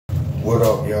What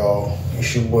up, y'all?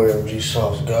 It's your boy MG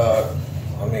Sauce God.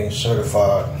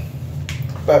 Certified.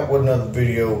 Back with another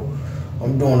video.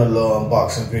 I'm doing a little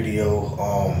unboxing video.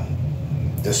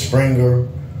 The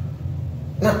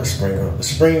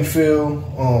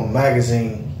Springfield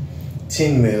magazine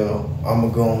 10 mil. I'm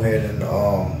gonna go ahead and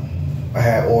I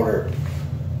had ordered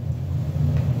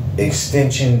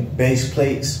extension base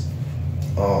plates.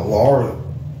 Already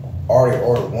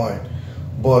ordered one,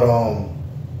 but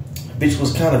bitch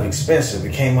was kind of expensive.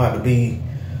 It came out to be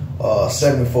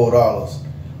 $74.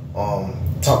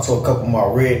 Talked to a couple of my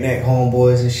redneck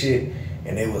homeboys and shit,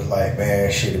 and they was like,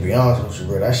 man, shit, to be honest with you,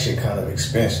 bro, that shit kind of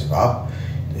expensive.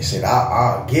 They said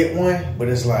I'll get one, but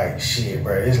it's like, shit,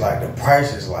 bro, it's like the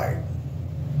price is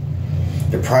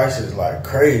like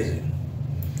crazy.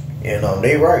 And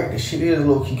they right, the shit is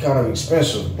low-key kind of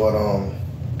expensive, but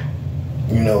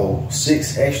you know,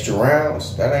 6 extra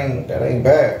rounds, that ain't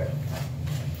bad.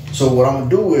 So what I'm gonna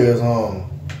do is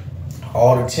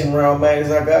all the 10 round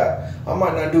mags I got, I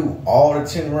might not do all the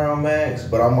 10 round mags,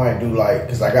 but I might do like,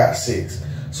 cause I got 6,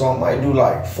 so I might do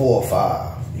like 4 or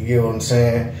 5. You get what I'm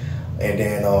saying? And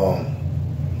then I'm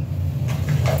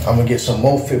gonna get some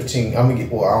more 15. I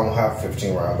don't have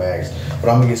 15 round mags, but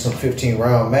I'm gonna get some 15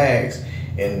 round mags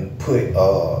and put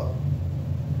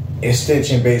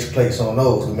extension base plates on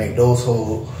those to make those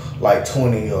hold like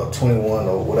 20 or 21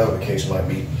 or whatever the case might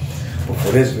be. But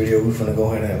for this video, we're gonna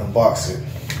go ahead and unbox it.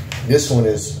 This one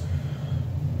is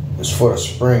for the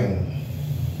spring.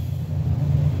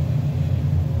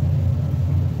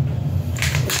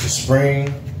 It's the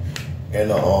spring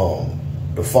and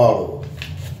the follower.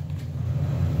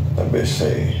 That bitch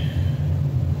say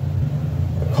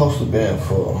it supposed to be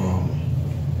for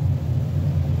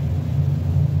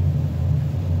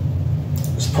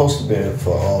it's supposed to be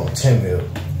for 10 mil.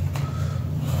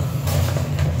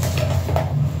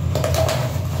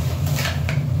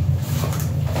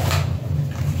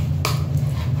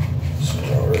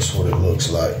 That's what it looks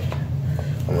like.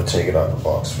 I'm gonna take it out the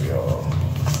box for y'all.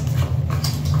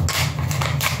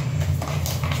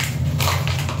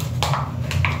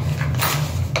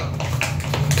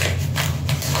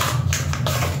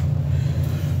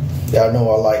 Y'all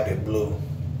know I like that blue.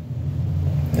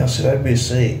 Y'all see that bitch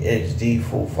say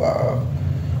XD45.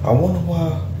 I wonder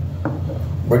why.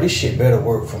 Bro, this shit better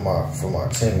work for my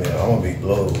 10 mil. I'm gonna be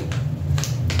blowed.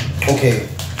 Okay.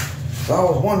 So I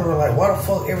was wondering, like, why the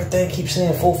fuck everything keeps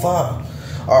saying 45?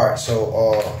 Alright,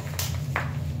 so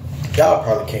y'all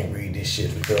probably can't read this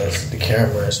shit because the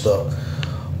camera and stuff.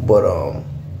 But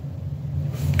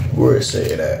where it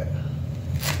say it at?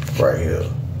 Right here.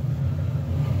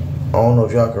 I don't know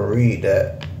if y'all can read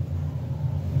that.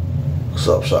 It's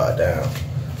upside down.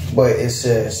 But it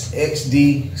says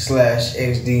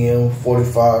XD/XDM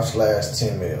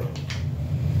 45/10 mil.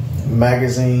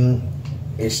 Magazine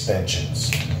extensions.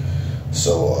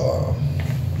 So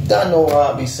I know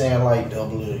I'll be saying like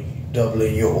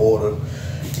doubling your order.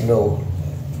 You know,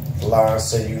 line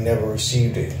say you never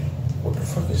received it. What the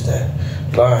fuck is that?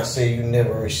 Line say you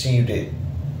never received it,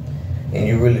 and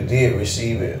you really did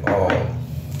receive it.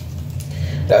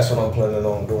 That's what I'm planning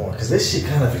on doing, cause this shit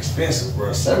kind of expensive,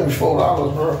 bro.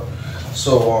 $74, bro.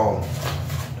 So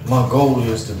my goal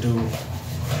is to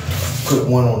put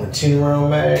one on the 10 round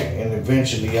mag, and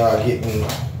eventually I'll get me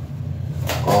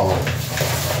a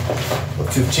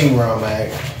 15 round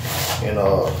mag and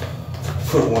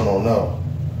put one on them.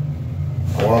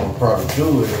 What I'm gonna probably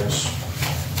do is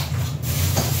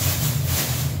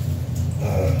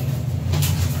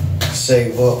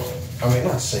save up. I mean,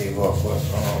 not save up, but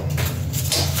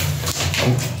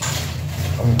I'm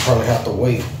gonna probably have to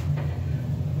wait.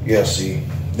 Yeah, see,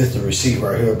 this is the receipt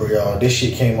right here, bro, y'all. This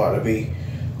shit came out to be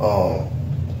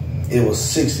it was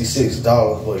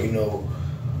 $66, but you know,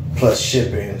 plus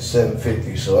shipping,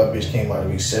 $7.50. So that bitch came out to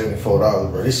be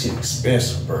 $74, bro. This shit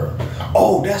expensive, bro.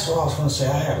 Oh, that's what I was gonna say.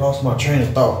 I had lost my train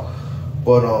of thought.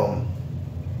 But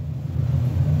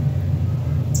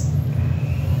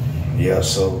yeah,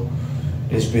 so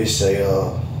this bitch say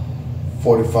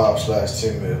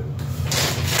 45/10 mil.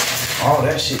 All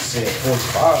that shit said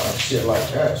 45 and shit like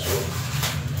that. So,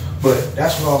 but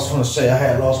that's what I was gonna say. I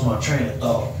had lost my train of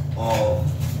thought.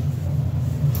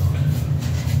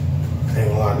 Ain't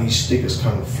gonna lie, these stickers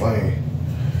kind of flame.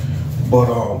 But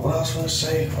what I was gonna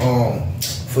say,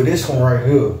 for this one right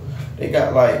here, they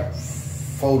got like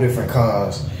 4 different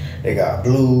kinds. They got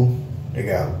blue, they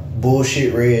got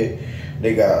bullshit red,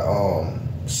 they got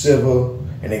silver,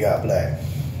 and they got black.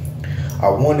 I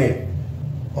wanted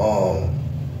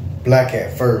black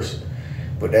at first,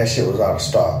 but that shit was out of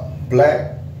stock.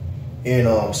 Black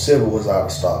and silver was out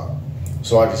of stock,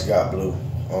 so I just got blue.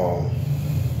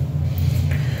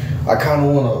 I kind of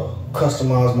want to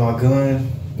customize my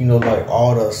gun. You know, like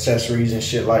all the accessories and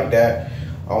shit like that.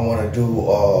 I want to do,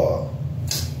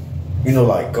 you know,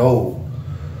 like gold.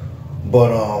 But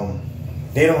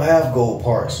they don't have gold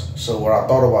parts. So what I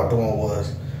thought about doing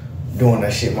was doing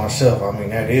that shit myself. I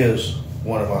mean, that is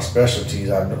one of my specialties.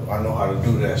 I know how to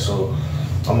do that. So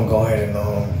I'm gonna go ahead and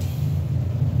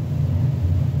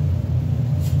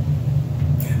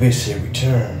they say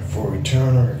return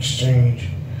or exchange.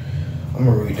 I'm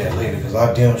gonna read that later because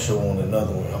I damn sure want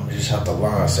another one. I'm gonna just have to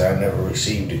lie and say I never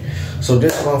received it. So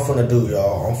this is what I'm finna do,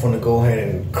 y'all. I'm finna go ahead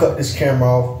and cut this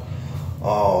camera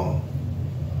off,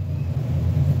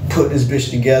 put this bitch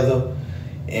together,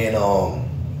 and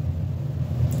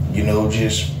you know,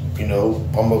 just, you know,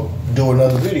 I'm gonna do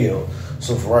another video.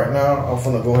 So for right now, I'm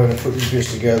finna go ahead and put this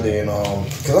bitch together, and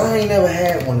cause I ain't never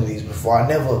had one of these before.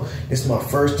 This is my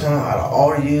first time out of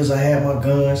all the years I had my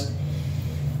guns.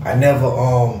 I never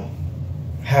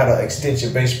had an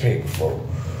extension base plate before.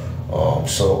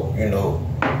 So, you know,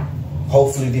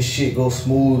 hopefully this shit goes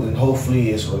smooth and hopefully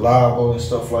it's reliable and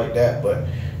stuff like that, but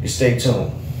just stay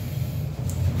tuned.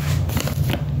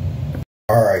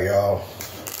 Alright, y'all.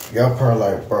 Y'all probably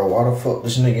like, bro, why the fuck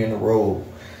this nigga in the road?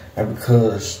 And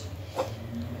because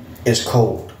it's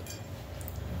cold.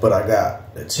 But I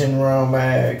got the 10-round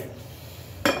mag,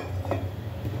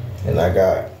 and I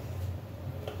got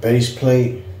the base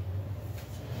plate,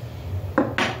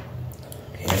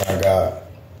 and I got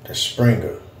the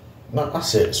Springer. No, I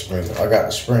said the Springer. I got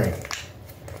the spring.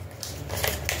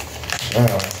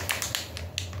 Now,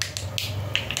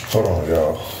 hold on,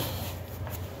 y'all.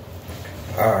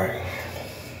 Alright.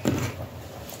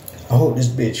 I hope this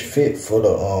bitch fit for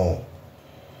the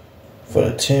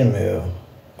 10 mil,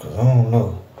 cause I don't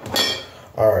know.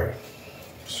 Alright,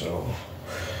 so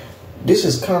this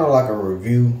is kind of like a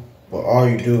review, but all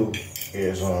you do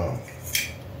is let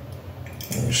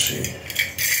me see,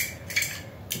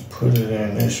 you put it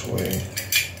in this way.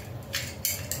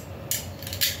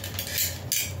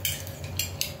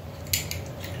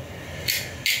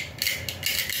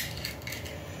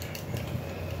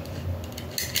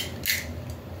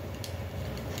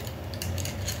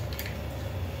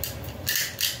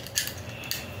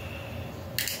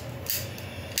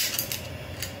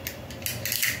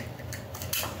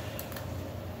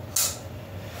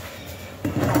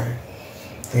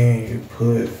 Then you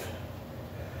put,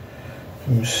 let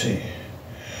me see.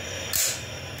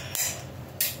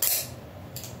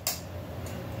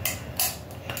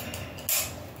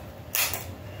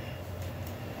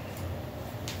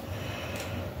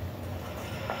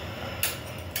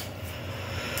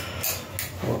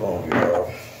 Hold on,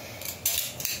 y'all.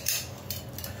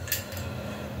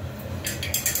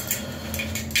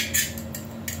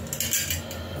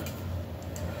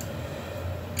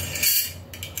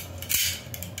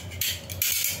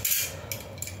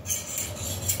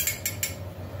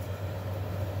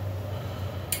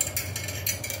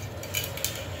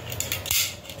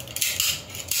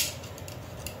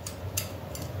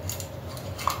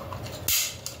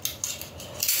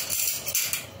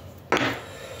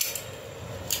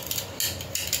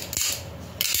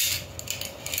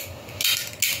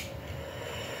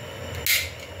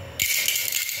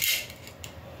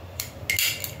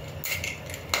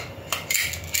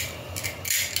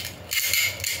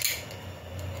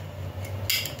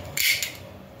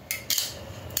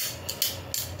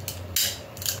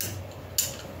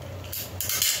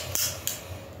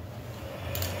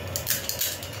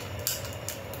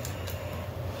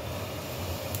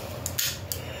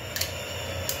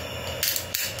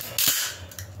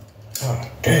 Oh,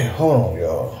 damn, hold on,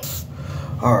 y'all.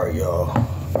 Alright, y'all.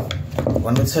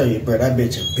 Let me tell you, bro, that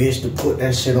bitch a bitch to put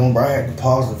that shit on, bro. I had to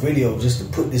pause the video just to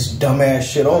put this dumbass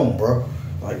shit on, bro.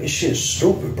 Like, this shit's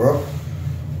stupid, bro.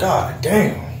 God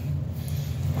damn.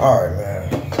 Alright,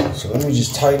 man. So let me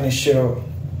just tighten this shit up.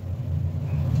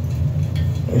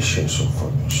 This shit's so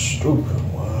fucking stupid,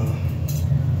 man.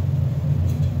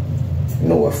 You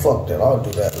know what? Fuck that. I'll do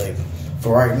that later.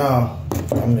 For right now,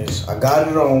 I got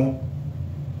it on.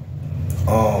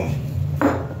 Oh,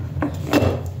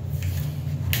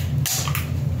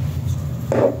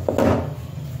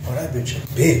 that bitch a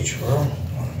bitch, bro.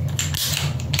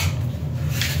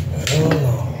 Hell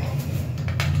no.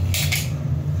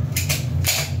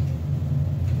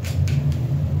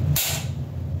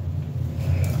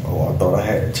 Oh, I thought I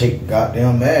had to take the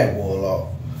goddamn mag wall off.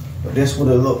 But this what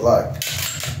it looked like.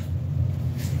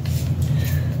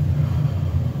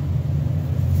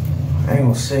 I ain't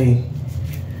gonna say,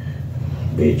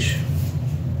 bitch.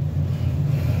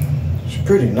 It's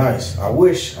pretty nice. I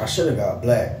wish I should have got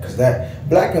black, cause that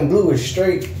black and blue is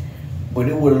straight, but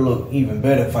it would have looked even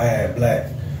better if I had black.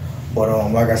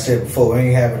 But like I said before, we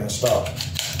ain't have it in stock.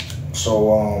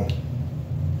 So I'm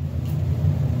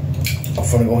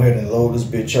finna go ahead and load this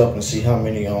bitch up and see how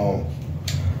many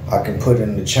I can put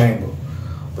in the chamber.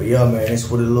 But yeah, man, that's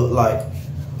what it looked like.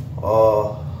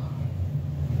 I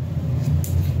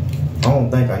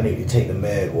don't think I need to take the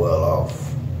mag well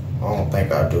off. I don't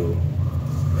think I do.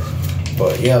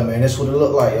 But yeah, man, that's what it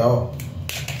looked like, y'all.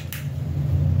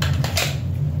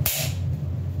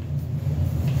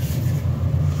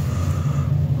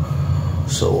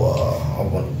 So I'm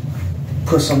gonna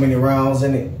put so many rounds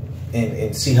in it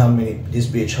and see how many this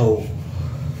bitch hold.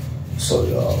 So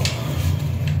y'all.